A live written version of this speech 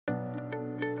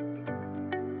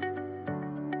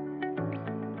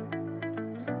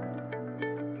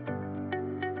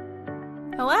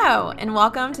Hello, and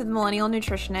welcome to the Millennial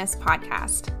Nutritionist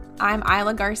Podcast. I'm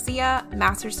Isla Garcia,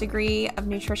 master's degree of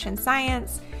nutrition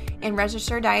science and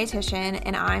registered dietitian,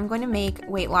 and I'm going to make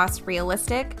weight loss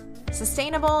realistic,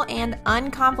 sustainable, and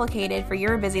uncomplicated for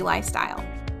your busy lifestyle.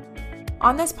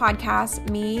 On this podcast,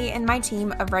 me and my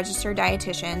team of registered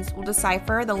dietitians will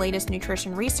decipher the latest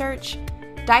nutrition research,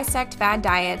 dissect fad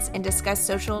diets, and discuss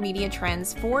social media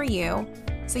trends for you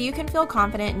so you can feel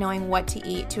confident knowing what to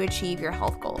eat to achieve your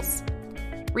health goals.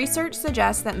 Research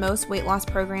suggests that most weight loss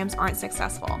programs aren't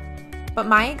successful, but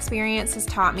my experience has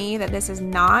taught me that this is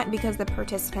not because the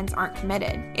participants aren't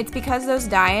committed. It's because those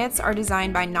diets are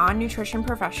designed by non-nutrition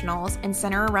professionals and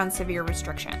center around severe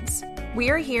restrictions. We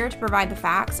are here to provide the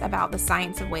facts about the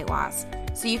science of weight loss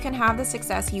so you can have the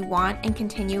success you want and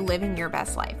continue living your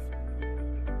best life.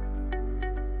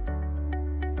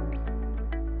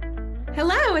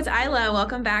 Hello, it's Isla.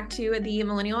 Welcome back to the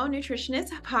Millennial Nutritionist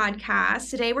Podcast.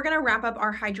 Today, we're going to wrap up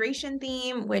our hydration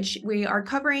theme, which we are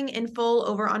covering in full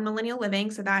over on Millennial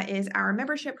Living. So that is our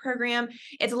membership program.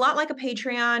 It's a lot like a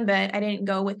Patreon, but I didn't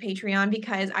go with Patreon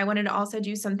because I wanted to also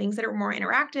do some things that are more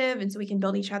interactive and so we can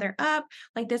build each other up,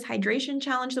 like this hydration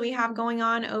challenge that we have going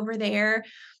on over there.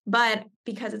 But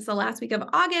because it's the last week of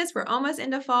August, we're almost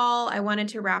into fall, I wanted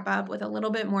to wrap up with a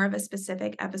little bit more of a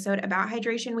specific episode about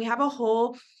hydration. We have a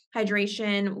whole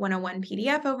Hydration 101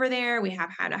 PDF over there. We have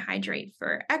how to hydrate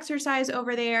for exercise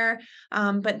over there.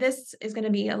 But this is going to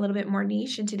be a little bit more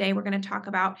niche. And today we're going to talk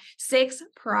about 6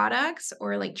 products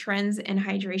or like trends in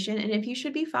hydration and if you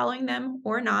should be following them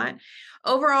or not.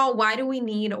 Overall, why do we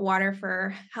need water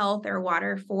for health or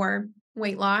water for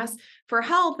weight loss? For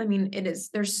health,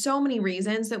 there's so many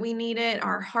reasons that we need it.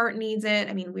 Our heart needs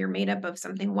it. We're made up of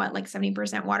something, like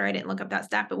 70% water. I didn't look up that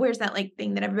stat, but where's that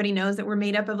thing that everybody knows that we're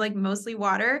made up of mostly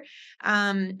water?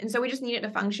 And so we just need it to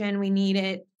function. We need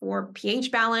it for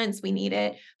pH balance. We need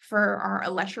it for our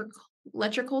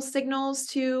electrical signals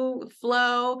to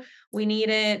flow. We need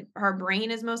it. Our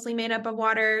brain is mostly made up of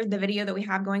water. The video that we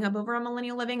have going up over on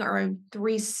Millennial Living are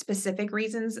 3 specific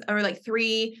reasons, or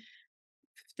 3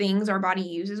 things our body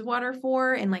uses water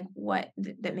for, and what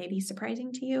that may be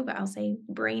surprising to you, but I'll say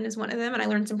brain is one of them. And I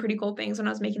learned some pretty cool things when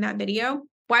I was making that video.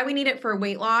 Why we need it for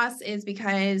weight loss is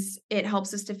because it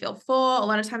helps us to feel full. A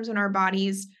lot of times when our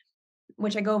bodies,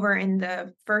 which I go over in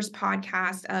the first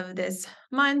podcast of this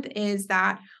month, is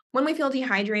that when we feel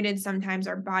dehydrated, sometimes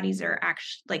our bodies are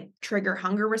actually trigger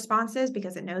hunger responses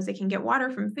because it knows it can get water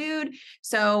from food.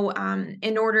 So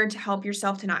in order to help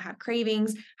yourself to not have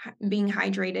cravings, being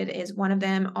hydrated is one of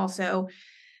them. Also,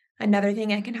 another thing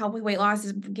that can help with weight loss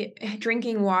is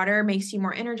drinking water makes you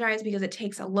more energized because it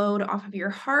takes a load off of your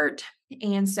heart.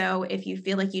 And so if you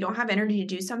feel like you don't have energy to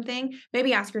do something,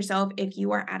 maybe ask yourself if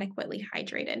you are adequately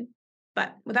hydrated.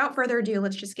 But without further ado,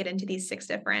 let's just get into these 6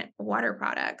 different water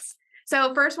products.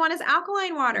 So first one is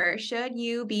alkaline water. Should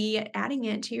you be adding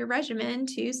it to your regimen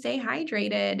to stay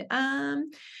hydrated?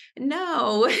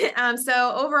 No.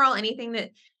 So overall, anything that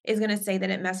is going to say that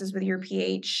it messes with your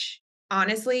pH,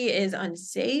 honestly, is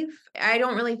unsafe. I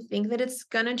don't really think that it's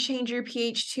going to change your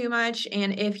pH too much.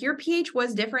 And if your pH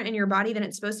was different in your body than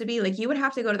it's supposed to be, you would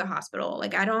have to go to the hospital.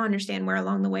 I don't understand where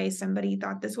along the way somebody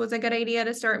thought this was a good idea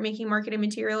to start making marketing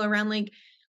material around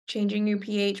changing your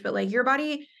pH, but your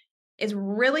body is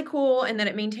really cool in that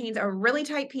it maintains a really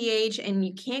tight pH and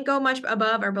you can't go much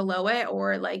above or below it,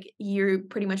 or you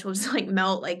pretty much will just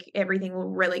melt, everything will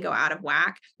really go out of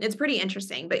whack. It's pretty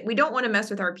interesting, but we don't want to mess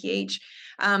with our pH.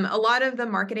 A lot of the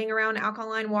marketing around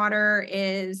alkaline water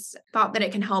is thought that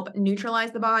it can help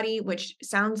neutralize the body, which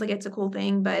sounds like it's a cool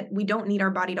thing, but we don't need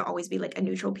our body to always be a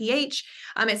neutral pH.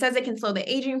 It says it can slow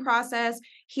the aging process,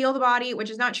 heal the body, which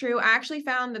is not true. I actually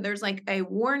found that there's a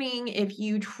warning if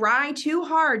you try too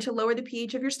hard to lower the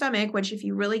pH of your stomach, which if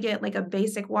you really get a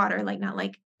basic water,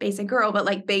 not basic girl,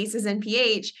 but base is in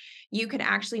pH, you could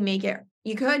actually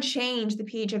you could change the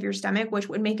pH of your stomach, which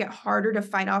would make it harder to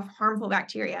fight off harmful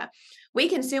bacteria. We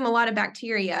consume a lot of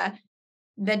bacteria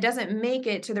that doesn't make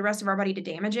it to the rest of our body to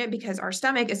damage it because our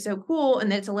stomach is so cool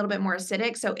and that it's a little bit more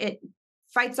acidic. So it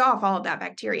fights off all of that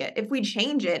bacteria. If we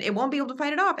change it, it won't be able to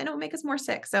fight it off and it'll make us more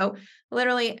sick. So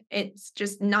literally, it's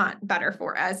just not better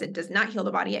for us. It does not heal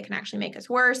the body. It can actually make us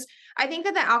worse. I think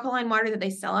that the alkaline water that they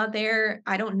sell out there,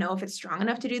 I don't know if it's strong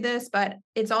enough to do this, but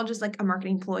it's all just a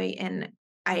marketing ploy. And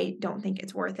I don't think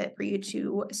it's worth it for you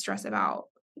to stress about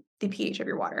the pH of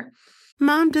your water.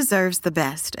 Mom deserves the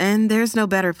best, and there's no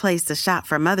better place to shop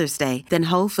for Mother's Day than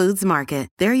Whole Foods Market.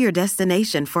 They're your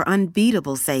destination for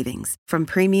unbeatable savings, from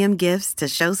premium gifts to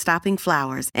show-stopping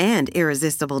flowers and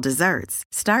irresistible desserts.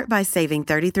 Start by saving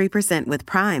 33% with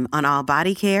Prime on all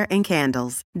body care and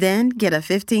candles. Then get a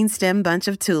 15-stem bunch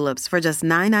of tulips for just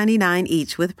 $9.99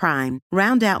 each with Prime.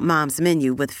 Round out Mom's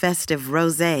menu with festive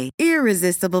rosé,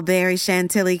 irresistible berry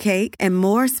chantilly cake, and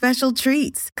more special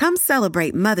treats. Come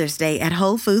celebrate Mother's Day at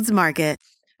Whole Foods Market.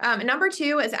 Number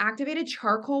 2 is activated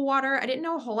charcoal water. I didn't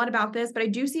know a whole lot about this, but I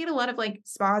do see it a lot of like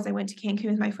spas. I went to Cancun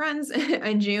with my friends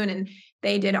in June, and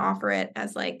they did offer it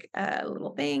as like a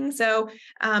little thing. So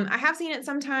I have seen it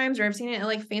sometimes, or I've seen it at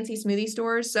like fancy smoothie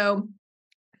stores. So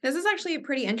this is actually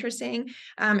pretty interesting.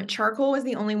 Charcoal is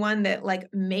the only one that like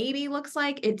maybe looks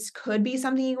like it could be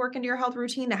something you work into your health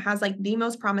routine that has like the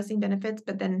most promising benefits.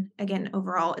 But then again,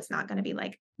 overall, it's not going to be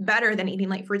like better than eating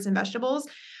like fruits and vegetables.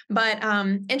 But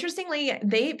interestingly,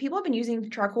 people have been using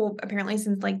charcoal apparently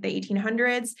since like the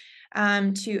 1800s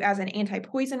as an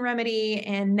anti-poison remedy.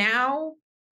 And now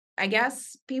I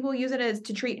guess people use it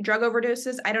to treat drug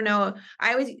overdoses. I don't know.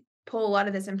 I always pull a lot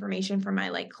of this information from my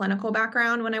like clinical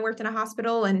background when I worked in a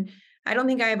hospital. And I don't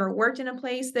think I ever worked in a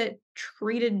place that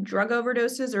treated drug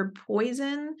overdoses or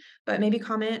poison, but maybe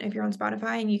comment if you're on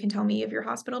Spotify and you can tell me if your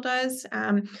hospital does.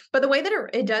 But the way that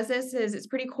it does this is it's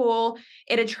pretty cool.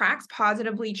 It attracts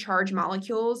positively charged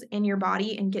molecules in your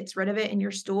body and gets rid of it in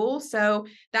your stool. So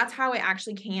that's how it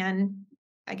actually can,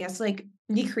 I guess, like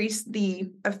decrease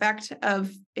the effect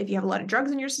of if you have a lot of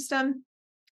drugs in your system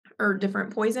or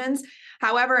different poisons.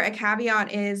 However, a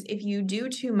caveat is if you do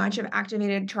too much of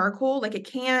activated charcoal, like it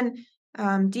can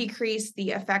decrease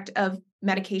the effect of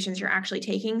medications you're actually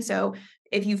taking. So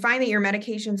if you find that your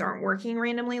medications aren't working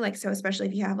randomly, like, so especially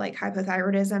if you have like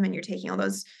hypothyroidism and you're taking all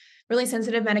those really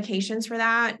sensitive medications for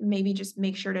that, maybe just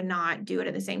make sure to not do it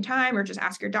at the same time, or just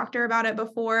ask your doctor about it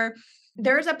before.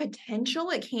 There's a potential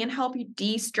it can help you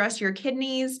de-stress your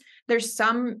kidneys. There's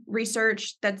some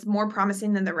research that's more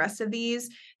promising than the rest of these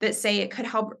that say it could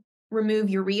help remove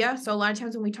urea. So a lot of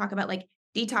times when we talk about like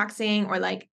detoxing or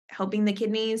like helping the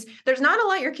kidneys, there's not a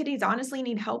lot your kidneys honestly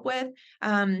need help with.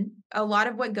 A lot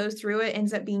of what goes through it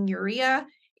ends up being urea.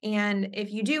 And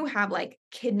if you do have like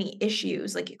kidney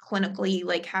issues, like clinically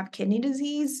like have kidney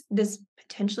disease, this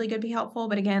potentially could be helpful.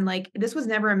 But again, like this was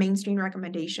never a mainstream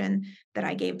recommendation that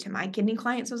I gave to my kidney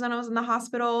clients when I was in the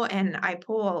hospital. And I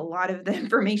pull a lot of the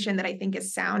information that I think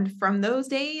is sound from those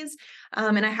days.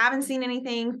 And I haven't seen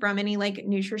anything from any like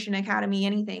Nutrition Academy,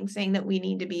 anything saying that we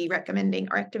need to be recommending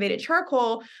or activated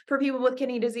charcoal for people with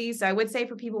kidney disease. So I would say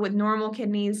for people with normal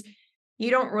kidneys, you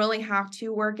don't really have to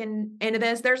work into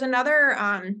this. There's another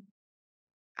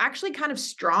actually kind of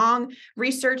strong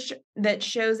research that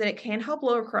shows that it can help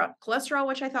lower cholesterol,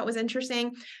 which I thought was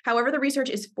interesting. However, the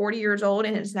research is 40 years old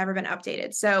and it's never been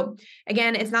updated. So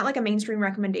again, it's not like a mainstream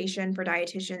recommendation for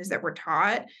dietitians that we're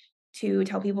taught to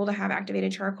tell people to have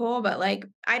activated charcoal, but like,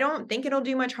 I don't think it'll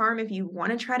do much harm if you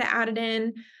want to try to add it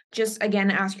in. Just again,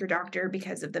 ask your doctor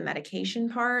because of the medication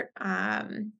part.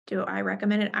 Do I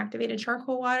recommend an activated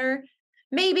charcoal water?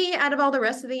 Maybe out of all the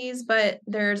rest of these, but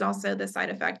there's also the side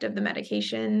effect of the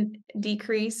medication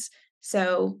decrease.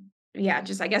 So yeah,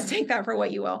 just I guess take that for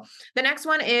what you will. The next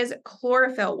one is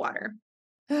chlorophyll water.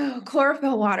 Oh,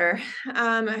 chlorophyll water.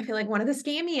 I feel like one of the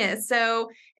scammiest.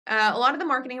 So a lot of the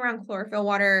marketing around chlorophyll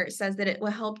water says that it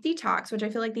will help detox, which I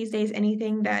feel like these days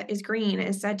anything that is green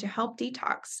is said to help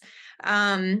detox.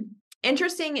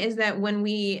 Interesting is that when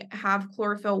we have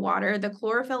chlorophyll water, the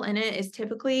chlorophyll in it is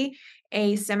typically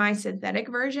a semi-synthetic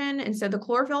version. And so the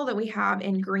chlorophyll that we have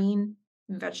in green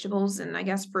vegetables and I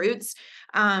guess fruits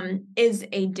is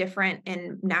a different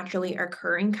and naturally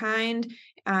occurring kind.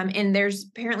 And there's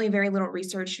apparently very little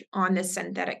research on this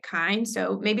synthetic kind.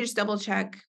 So maybe just double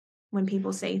check when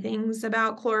people say things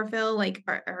about chlorophyll, like,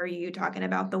 are you talking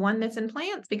about the one that's in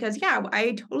plants? Because yeah,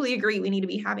 I totally agree. We need to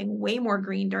be having way more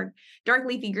green, dark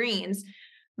leafy greens.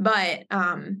 But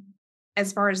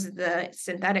as far as the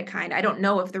synthetic kind, I don't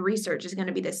know if the research is going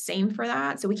to be the same for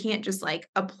that. So we can't just like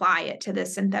apply it to the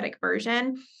synthetic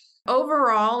version.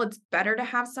 Overall, it's better to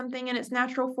have something in its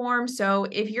natural form. So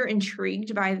if you're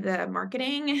intrigued by the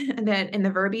marketing and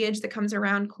the verbiage that comes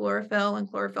around chlorophyll and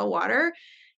chlorophyll water,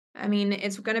 I mean,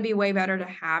 it's going to be way better to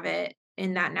have it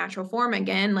in that natural form.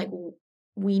 Again, like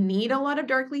we need a lot of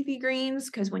dark leafy greens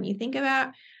because when you think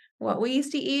about what we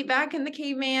used to eat back in the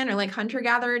caveman or like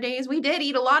hunter-gatherer days, we did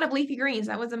eat a lot of leafy greens.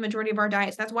 That was the majority of our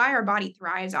diets. That's why our body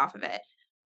thrives off of it.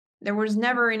 There was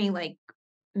never any like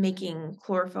making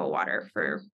chlorophyll water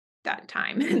for that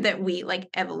time that we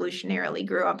like evolutionarily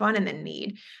grew up on and then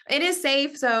need. It is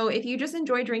safe. So if you just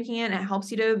enjoy drinking it and it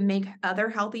helps you to make other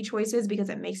healthy choices because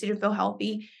it makes you to feel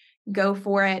healthy, go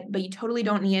for it. But you totally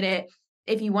don't need it.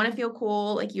 If you want to feel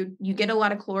cool, like you get a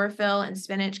lot of chlorophyll and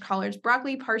spinach, collards,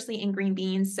 broccoli, parsley, and green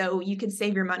beans. So you could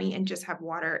save your money and just have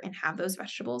water and have those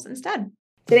vegetables instead.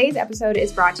 Today's episode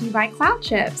is brought to you by Cloud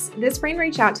Chips. This friend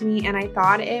reached out to me and I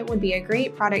thought it would be a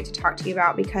great product to talk to you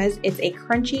about because it's a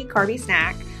crunchy, carby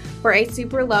snack for a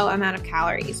super low amount of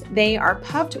calories. They are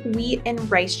puffed wheat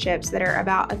and rice chips that are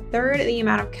about a third the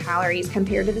amount of calories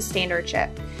compared to the standard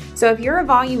chip. So if you're a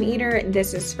volume eater,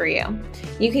 this is for you.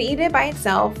 You can eat it by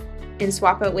itself and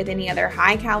swap it with any other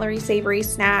high-calorie savory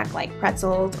snack like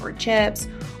pretzels or chips,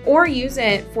 or use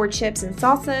it for chips and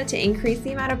salsa to increase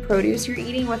the amount of produce you're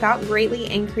eating without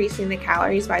greatly increasing the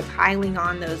calories by piling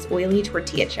on those oily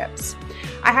tortilla chips.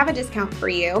 I have a discount for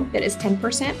you that is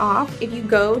 10% off if you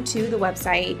go to the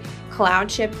website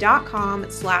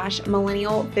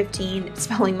cloudchip.com/millennial15,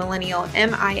 spelling millennial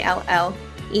MILLENIAL.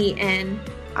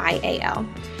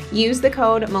 Use the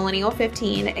code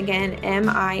millennial15, again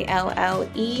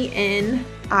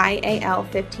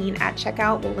MILLENIAL15 at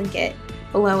checkout. We'll link it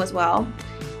below as well.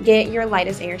 Get your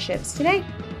lightest air chips today.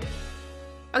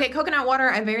 Okay, coconut water,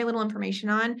 I have very little information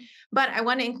on, but I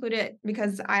want to include it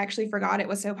because I actually forgot it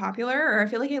was so popular, or I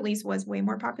feel like it at least was way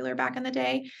more popular back in the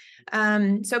day.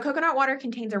 So coconut water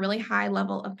contains a really high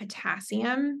level of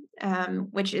potassium,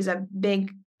 which is a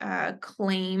big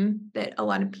claim that a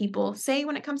lot of people say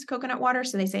when it comes to coconut water.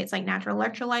 So they say it's like natural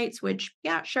electrolytes, which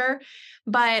yeah, sure.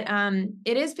 But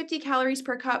it is 50 calories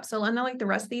per cup. So unlike the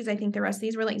rest of these, I think the rest of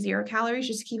these were like 0 calories.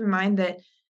 Just keep in mind that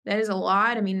that is a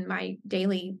lot. I mean, my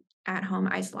daily at-home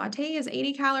iced latte is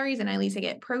 80 calories and at least I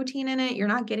get protein in it. You're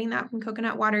not getting that from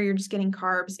coconut water. You're just getting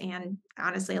carbs and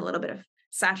honestly a little bit of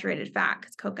saturated fat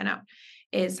because coconut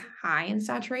is high in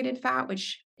saturated fat,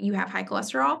 which you have high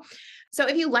cholesterol. So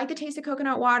if you like the taste of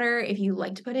coconut water, if you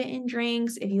like to put it in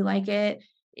drinks, if you like it,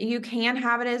 you can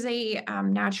have it as a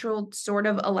natural sort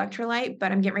of electrolyte,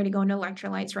 but I'm getting ready to go into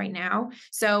electrolytes right now.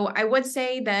 So I would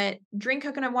say that drink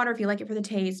coconut water if you like it for the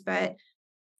taste, but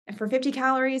for 50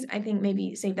 calories, I think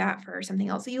maybe save that for something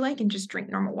else that you like and just drink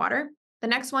normal water. The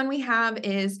next one we have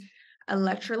is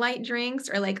electrolyte drinks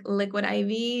or like liquid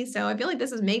IV. So I feel like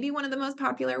this is maybe one of the most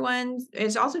popular ones.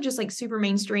 It's also just like super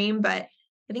mainstream, but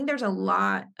I think there's a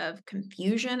lot of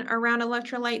confusion around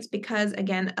electrolytes because,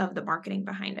 again, of the marketing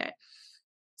behind it.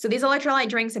 So these electrolyte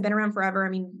drinks have been around forever. I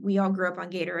mean, we all grew up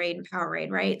on Gatorade and Powerade,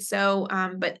 right? So,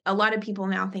 but a lot of people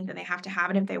now think that they have to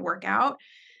have it if they work out.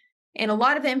 And a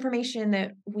lot of the information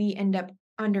that we end up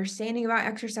understanding about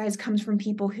exercise comes from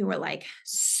people who are like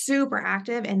super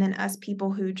active. And then us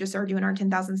people who just are doing our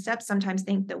 10,000 steps sometimes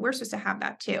think that we're supposed to have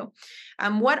that too.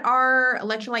 What are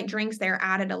electrolyte drinks? They're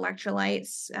added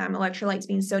electrolytes, electrolytes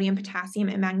being sodium, potassium,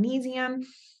 and magnesium.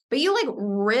 But you like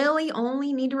really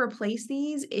only need to replace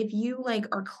these if you like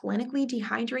are clinically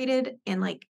dehydrated and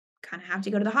like kind of have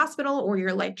to go to the hospital or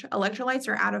your electrolytes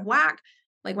are out of whack.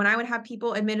 Like when I would have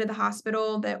people admitted to the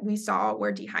hospital that we saw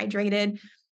were dehydrated,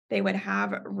 they would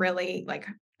have really like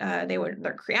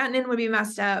their creatinine would be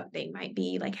messed up. They might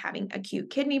be like having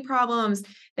acute kidney problems.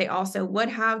 They also would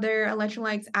have their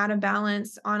electrolytes out of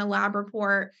balance on a lab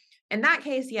report. In that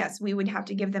case, yes, we would have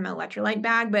to give them an electrolyte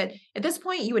bag. But at this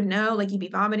point, you would know like you'd be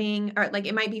vomiting or like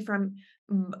it might be from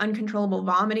uncontrollable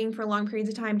vomiting for long periods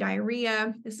of time,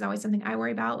 diarrhea. This is always something I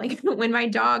worry about. Like when my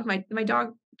dog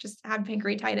just had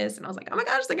pancreatitis and I was like, oh my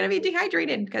gosh, they're going to be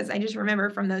dehydrated because I just remember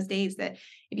from those days that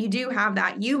if you do have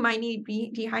that, you might need to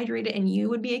be dehydrated and you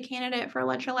would be a candidate for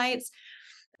electrolytes.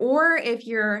 Or if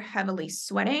you're heavily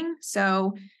sweating.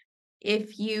 So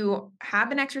if you have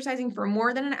been exercising for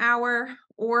more than an hour,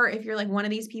 or if you're like one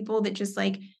of these people that just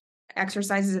like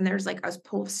exercises and there's like a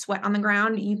pool of sweat on the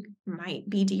ground, you might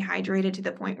be dehydrated to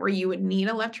the point where you would need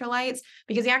electrolytes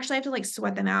because you actually have to like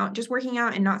sweat them out. Just working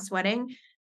out and not sweating,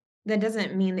 that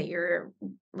doesn't mean that you're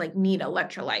like need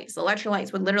electrolytes. The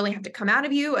electrolytes would literally have to come out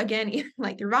of you again,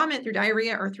 like through vomit, through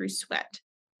diarrhea, or through sweat.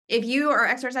 If you are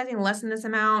exercising less than this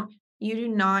amount, you do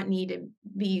not need to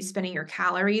be spending your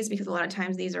calories because a lot of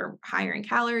times these are higher in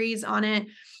calories on it.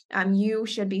 You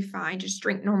should be fine. Just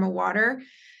drink normal water.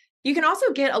 You can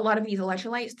also get a lot of these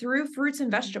electrolytes through fruits and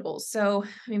vegetables. So,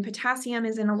 I mean, potassium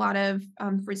is in a lot of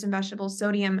fruits and vegetables.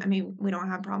 Sodium, I mean, we don't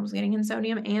have problems getting in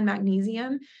sodium and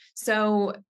magnesium.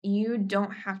 So you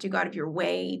don't have to go out of your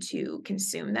way to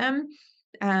consume them.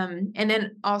 And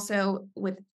then also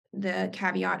with the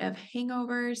caveat of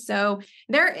hangovers. So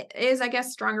there is, I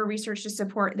guess, stronger research to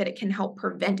support that it can help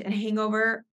prevent a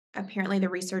hangover apparently the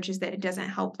research is that it doesn't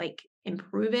help like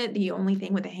improve it. The only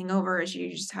thing with a hangover is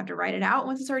you just have to write it out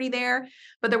once it's already there.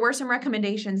 But there were some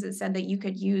recommendations that said that you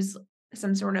could use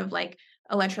some sort of like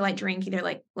electrolyte drink, either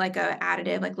like a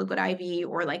additive, like liquid IV,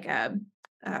 or like a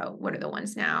what are the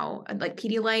ones now, like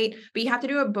Pedialyte, but you have to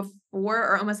do it before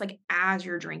or almost like as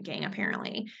you're drinking,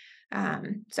 apparently.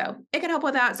 So it can help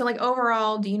with that. So like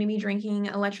overall, do you need to be drinking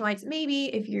electrolytes? Maybe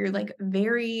if you're like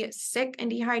very sick and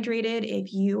dehydrated,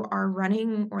 if you are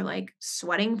running or like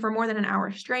sweating for more than an hour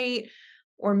straight,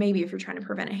 or maybe if you're trying to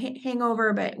prevent a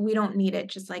hangover, but we don't need it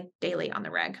just like daily on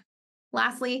the reg.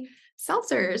 Lastly,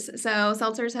 seltzers. So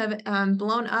seltzers have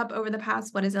blown up over the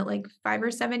past, what is it, like 5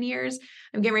 or 7 years?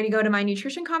 I'm getting ready to go to my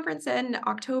nutrition conference in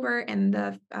October, and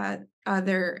the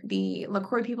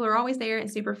LaCroix people are always there and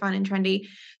super fun and trendy.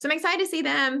 So I'm excited to see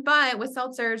them. But with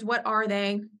seltzers, what are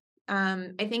they?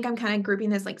 I think I'm kind of grouping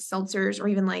this like seltzers or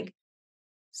even like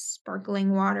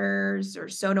sparkling waters or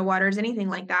soda waters, anything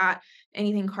like that,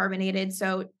 anything carbonated.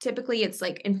 So typically it's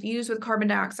like infused with carbon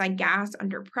dioxide gas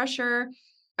under pressure.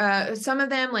 Some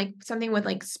of them, like something with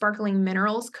like sparkling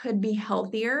minerals, could be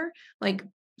healthier. Like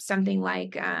something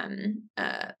like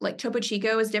Topo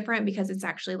Chico is different because it's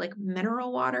actually like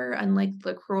mineral water, unlike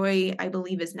LaCroix, I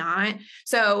believe, is not.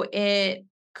 So it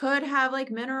could have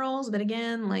like minerals, but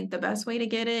again, like the best way to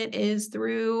get it is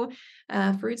through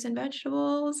fruits and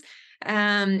vegetables.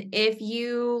 If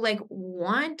you like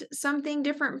want something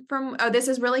different this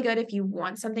is really good if you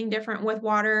want something different with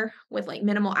water with like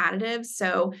minimal additives.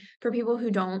 So for people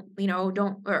who don't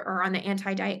or on the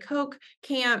anti-Diet Coke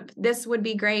camp, this would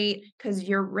be great because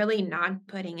you're really not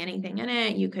putting anything in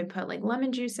it. You could put like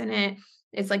lemon juice in it.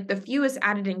 It's like the fewest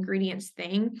added ingredients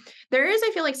thing. There is,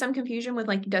 I feel like, some confusion with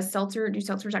like, do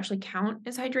seltzers actually count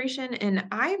as hydration? And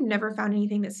I've never found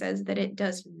anything that says that it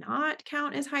does not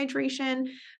count as hydration.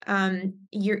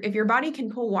 If your body can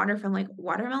pull water from like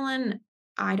watermelon,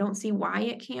 I don't see why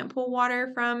it can't pull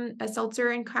water from a seltzer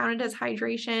and count it as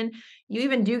hydration. You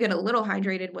even do get a little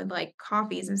hydrated with like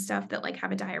coffees and stuff that like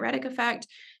have a diuretic effect.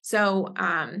 So,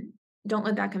 don't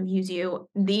let that confuse you.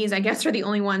 These, I guess, are the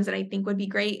only ones that I think would be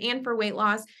great. And for weight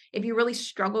loss, if you really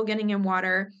struggle getting in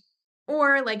water,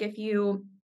 or like I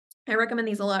recommend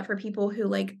these a lot for people who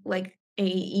like a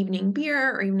evening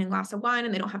beer or evening glass of wine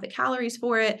and they don't have the calories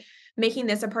for it. Making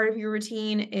this a part of your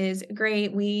routine is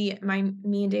great. Me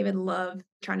and David love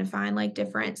trying to find like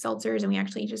different seltzers, and we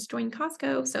actually just joined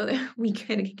Costco so that we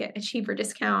could get a cheaper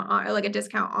discount on, or like a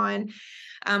discount on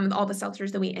all the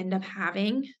seltzers that we end up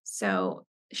having. So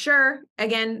sure,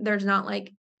 again, there's not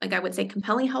like I would say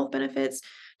compelling health benefits,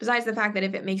 besides the fact that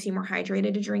if it makes you more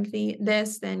hydrated to drink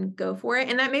this, then go for it.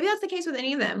 And that maybe that's the case with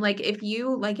any of them. Like if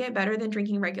you like it better than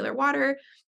drinking regular water,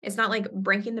 it's not like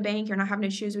breaking the bank. You're not having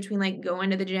to choose between like going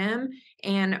to the gym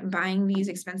and buying these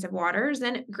expensive waters,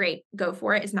 then great, go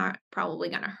for it. It's not probably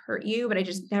going to hurt you, but I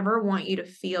just never want you to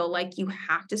feel like you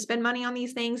have to spend money on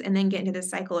these things and then get into this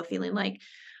cycle of feeling like,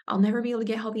 I'll never be able to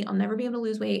get healthy. I'll never be able to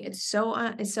lose weight. It's so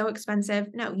expensive.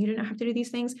 No, you do not have to do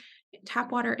these things.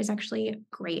 Tap water is actually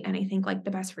great, and I think like the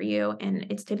best for you. And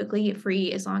it's typically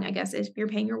free as long, I guess, if you're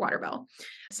paying your water bill.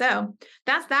 So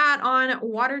that's that on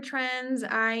water trends.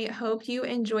 I hope you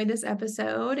enjoyed this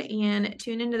episode and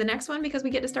tune into the next one because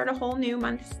we get to start a whole new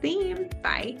month's theme.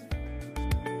 Bye.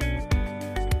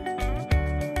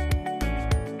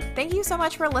 Thank you so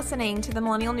much for listening to the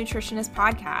Millennial Nutritionist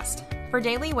Podcast. For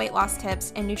daily weight loss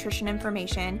tips and nutrition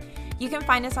information, you can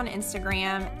find us on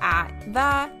Instagram at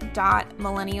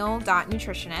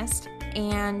the.millennial.nutritionist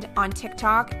and on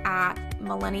TikTok at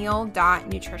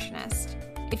millennial.nutritionist.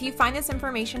 If you find this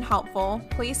information helpful,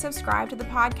 please subscribe to the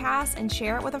podcast and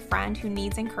share it with a friend who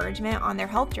needs encouragement on their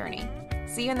health journey.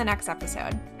 See you in the next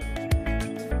episode.